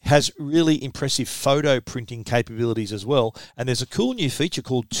has really impressive photo printing capabilities as well. And there's a cool new feature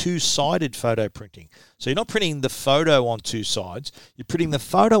called two-sided photo printing. So you're not printing the photo on two sides, you're printing the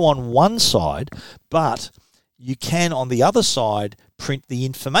photo on one side, but you can, on the other side, print the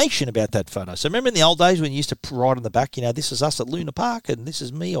information about that photo. So remember in the old days when you used to write on the back, this is us at Luna Park and this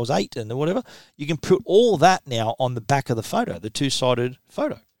is me, I was 8 and whatever. You can put all that now on the back of the photo, the two-sided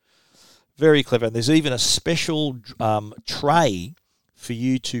photo. Very clever. And there's even a special tray for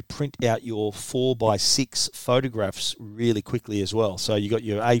you to print out your 4x6 photographs really quickly as well. So you got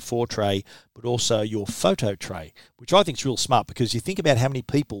your A4 tray, but also your photo tray, which I think is real smart because you think about how many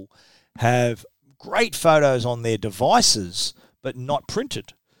people have great photos on their devices, but not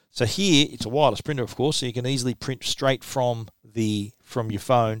printed. So here, it's a wireless printer, of course, so you can easily print straight from your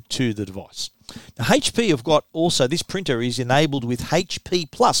phone to the device. Now, HP have got also, this printer is enabled with HP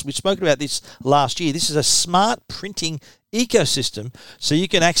Plus. We've spoken about this last year. This is a smart printing ecosystem, so you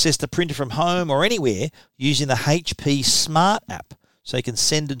can access the printer from home or anywhere using the HP Smart app, so you can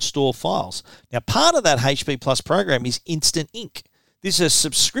send and store files. Now, part of that HP Plus program is Instant Ink. This is a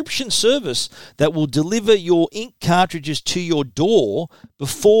subscription service that will deliver your ink cartridges to your door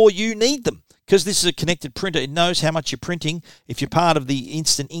before you need them. Because this is a connected printer, it knows how much you're printing. If you're part of the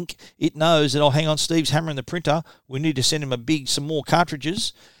Instant Ink, it knows that, hang on, Steve's hammering the printer. We need to send him some more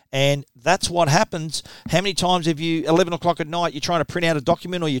cartridges. And that's what happens. How many times have you, 11 o'clock at night, you're trying to print out a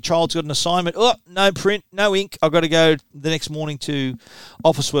document or your child's got an assignment? Oh, no print, no ink. I've got to go the next morning to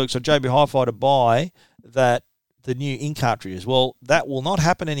Officeworks or JB Hi-Fi to buy the new ink cartridges. Well, that will not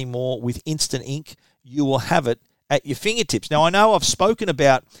happen anymore with Instant Ink. You will have it at your fingertips. Now, I know I've spoken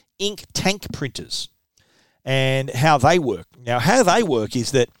about ink tank printers and how they work. Now, how they work is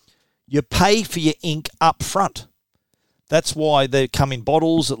that you pay for your ink up front. That's why they come in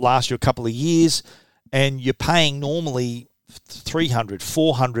bottles that last you a couple of years, and you're paying normally $300,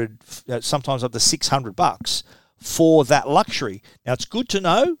 $400, sometimes up to $600 for that luxury. Now, it's good to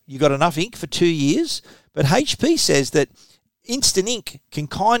know you got enough ink for 2 years, but HP says that Instant Ink can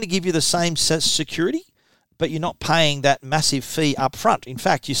kind of give you the same security, but you're not paying that massive fee up front. In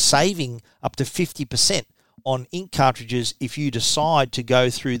fact, you're saving up to 50% on ink cartridges if you decide to go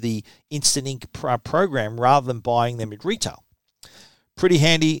through the Instant Ink program rather than buying them at retail. Pretty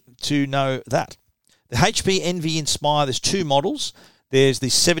handy to know that. The HP Envy Inspire, there's two models. There's the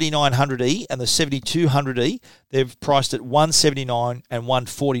 7900E and the 7200E. They've priced at $179 and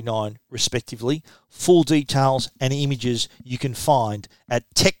 $149 respectively. Full details and images you can find at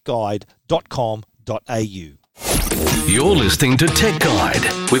techguide.com.au. You're listening to Tech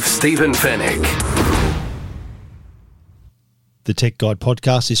Guide with Stephen Fennick. The Tech Guide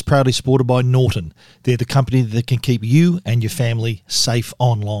podcast is proudly supported by Norton. They're the company that can keep you and your family safe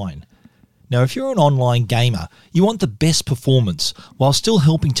online. Now, if you're an online gamer, you want the best performance while still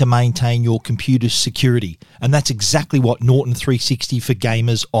helping to maintain your computer's security, and that's exactly what Norton 360 for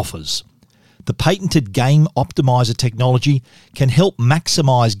Gamers offers. The patented Game Optimizer technology can help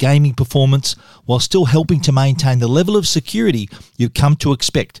maximize gaming performance while still helping to maintain the level of security you've come to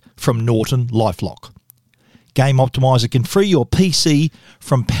expect from Norton LifeLock. Game Optimizer can free your PC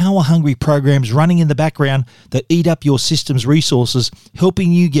from power-hungry programs running in the background that eat up your system's resources,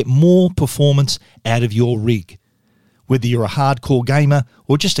 helping you get more performance out of your rig. Whether you're a hardcore gamer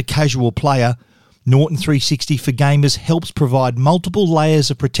or just a casual player, Norton 360 for Gamers helps provide multiple layers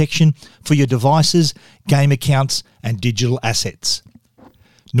of protection for your devices, game accounts, and digital assets.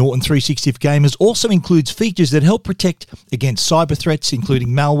 Norton 360 for Gamers also includes features that help protect against cyber threats, including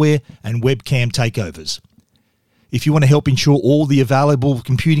malware and webcam takeovers. If you want to help ensure all the available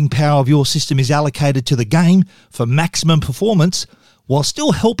computing power of your system is allocated to the game for maximum performance, while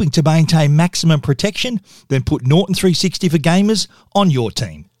still helping to maintain maximum protection, then put Norton 360 for Gamers on your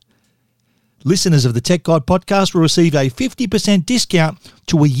team. Listeners of the Tech Guide podcast will receive a 50% discount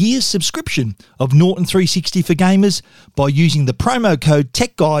to a year's subscription of Norton 360 for Gamers by using the promo code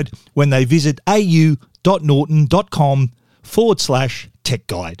TechGuide when they visit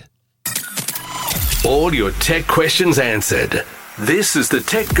au.norton.com/TechGuide. All your tech questions answered. This is the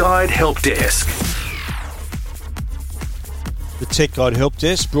Tech Guide Help Desk. The Tech Guide Help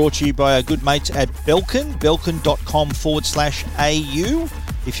Desk brought to you by our good mates at Belkin, belkin.com/au.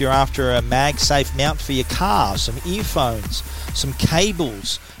 If you're after a MagSafe mount for your car, some earphones, some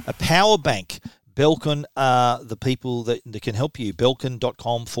cables, a power bank, Belkin are the people that can help you.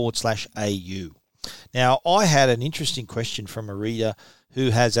 Belkin.com/au. Now, I had an interesting question from a reader who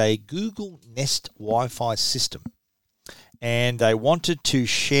has a Google Nest Wi-Fi system, and they wanted to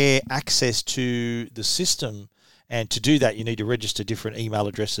share access to the system, and to do that you need to register different email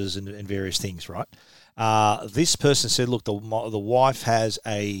addresses and various things, right? This person said, look, the wife has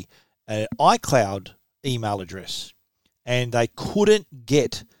an iCloud email address, and they couldn't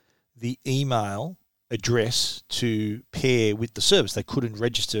get the email address to pair with the service. They couldn't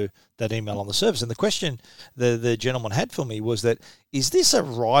register that email on the service. And the question the gentleman had for me was that, is this a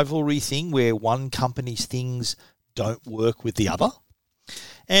rivalry thing where one company's things don't work with the other?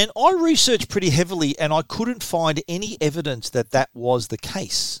 And I researched pretty heavily, and I couldn't find any evidence that that was the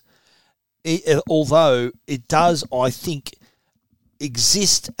case. Although it does, I think,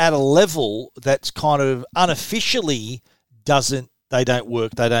 exist at a level that's kind of unofficially they don't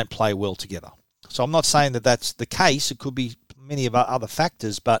work, they don't play well together. So I'm not saying that that's the case. It could be many of other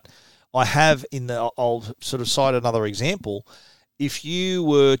factors, but I have I'll sort of cite another example. If you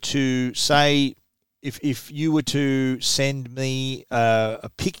were to say, if you were to send me a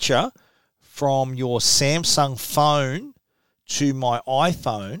picture from your Samsung phone to my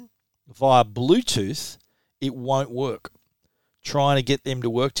iPhone via Bluetooth, it won't work. Trying to get them to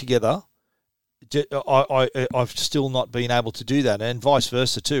work together, I've still not been able to do that, and vice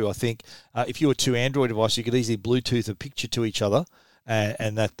versa too. I think if you were two Android devices, you could easily Bluetooth a picture to each other,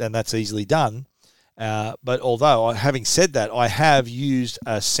 and that's easily done. But although, having said that, I have used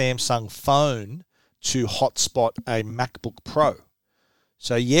a Samsung phone to hotspot a MacBook Pro.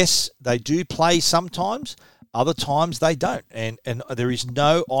 So yes, they do play sometimes. Other times they don't, and there is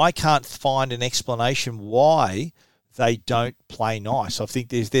I can't find an explanation why they don't play nice. I think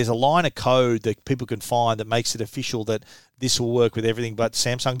there's a line of code that people can find that makes it official that this will work with everything but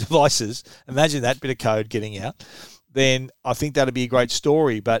Samsung devices. Imagine that bit of code getting out. Then I think that'd be a great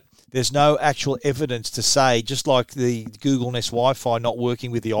story, but there's no actual evidence to say, just like the Google Nest Wi-Fi not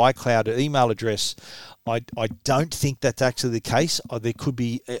working with the iCloud email address, I don't think that's actually the case. There could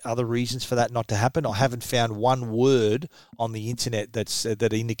be other reasons for that not to happen. I haven't found one word on the internet that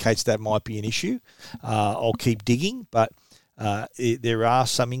indicates that might be an issue. I'll keep digging, but there are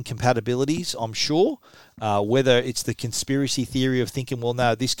some incompatibilities, I'm sure. Whether it's the conspiracy theory of thinking, well,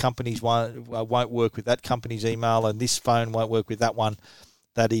 no, this company's won't work with that company's email, and this phone won't work with that one.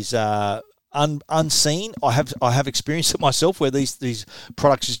 That is unseen. I have experienced it myself where these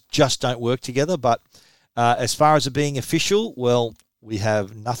products just don't work together. But as far as it being official, well, we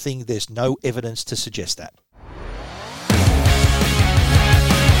have nothing. There's no evidence to suggest that.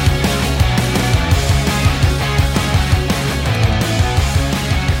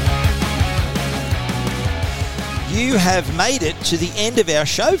 You have made it to the end of our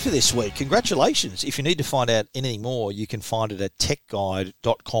show for this week. Congratulations. If you need to find out anything more, you can find it at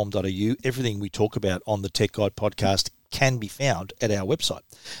techguide.com.au. Everything we talk about on the Tech Guide podcast can be found at our website.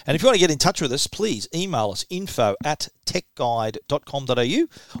 And if you want to get in touch with us, please email us info@techguide.com.au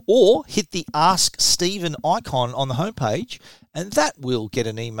or hit the Ask Stephen icon on the homepage, and that will get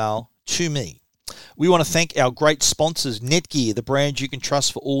an email to me. We want to thank our great sponsors, Netgear, the brand you can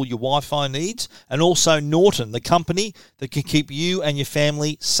trust for all your Wi-Fi needs, and also Norton, the company that can keep you and your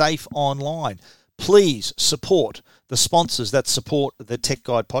family safe online. Please support the sponsors that support the Tech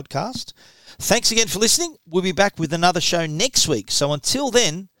Guide podcast. Thanks again for listening. We'll be back with another show next week. So until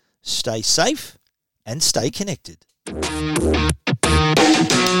then, stay safe and stay connected.